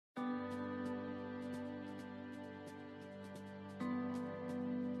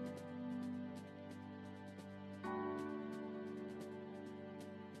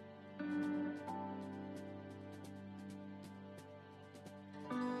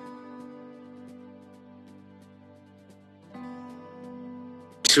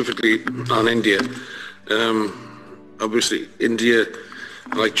Specifically on India, obviously India,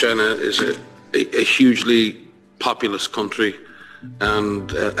 like China, is a hugely populous country, and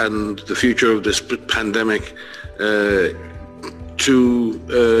the future of this pandemic, to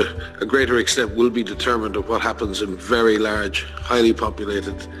a greater extent, will be determined of what happens in very large, highly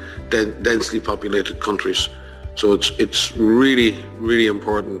populated, densely populated countries. So it's really, really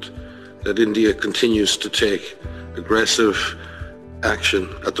important that India continues to take aggressive action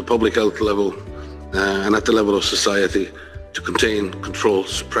at the public health level and at the level of society to contain, control,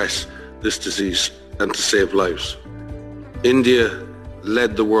 suppress this disease and to save lives. India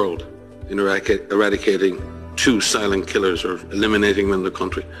led the world in eradicating 2 silent killers, or eliminating them in the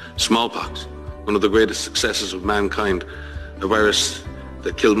country. Smallpox, one of the greatest successes of mankind, a virus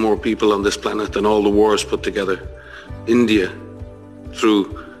that killed more people on this planet than all the wars put together. India,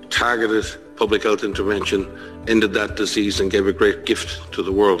 through targeted public health intervention, ended that disease and gave a great gift to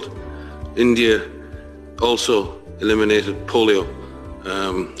the world. India also eliminated polio,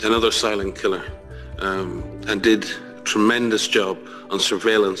 another silent killer, and did a tremendous job on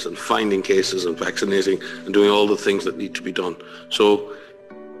surveillance and finding cases and vaccinating and doing all the things that need to be done. So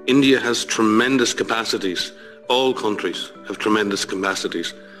India has tremendous capacities. All countries have tremendous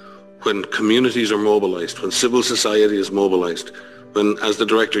capacities. When communities are mobilized, when civil society is mobilized, when, as the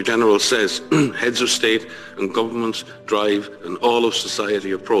Director General says, heads of state and governments drive and all of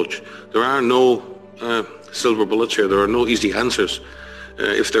society approach. There are no silver bullets here. There are no easy answers.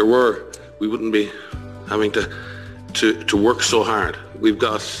 If there were, we wouldn't be having to work so hard. We've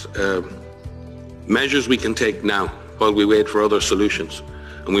got measures we can take now while we wait for other solutions,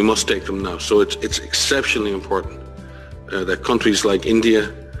 and we must take them now. So it's exceptionally important that countries like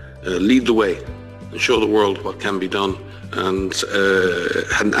India lead the way and show the world what can be done, and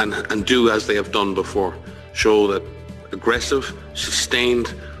do as they have done before. Show that aggressive,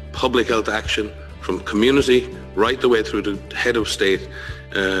 sustained public health action from community right the way through to head of state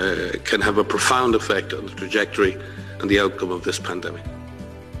can have a profound effect on the trajectory and the outcome of this pandemic.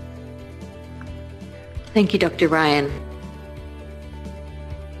 Thank you, Dr. Ryan.